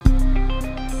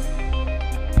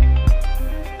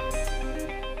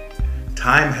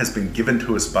Time has been given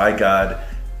to us by God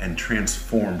and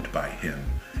transformed by Him.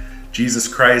 Jesus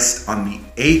Christ on the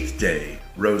 8th day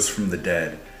rose from the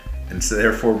dead, and so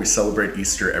therefore we celebrate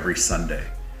Easter every Sunday.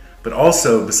 But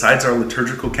also, besides our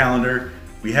liturgical calendar,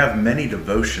 we have many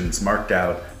devotions marked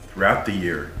out throughout the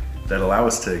year that allow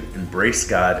us to embrace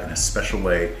God in a special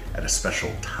way at a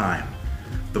special time.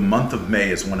 The month of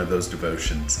May is one of those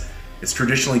devotions. It's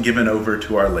traditionally given over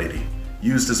to Our Lady,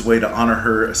 used as a way to honor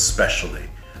her especially,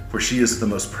 for she is the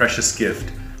most precious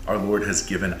gift our Lord has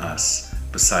given us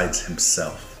besides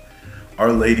Himself.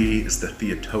 Our Lady is the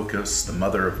Theotokos, the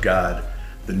Mother of God,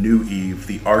 the new Eve,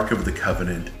 the Ark of the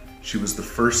Covenant. She was the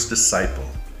first disciple.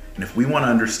 And if we want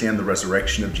to understand the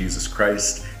resurrection of Jesus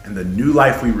Christ and the new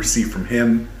life we receive from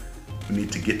Him, we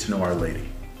need to get to know Our Lady.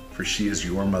 For she is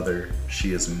your mother,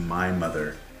 she is my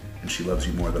mother, and she loves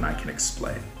you more than I can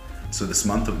explain. So this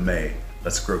month of May,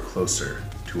 let's grow closer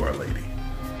to Our Lady.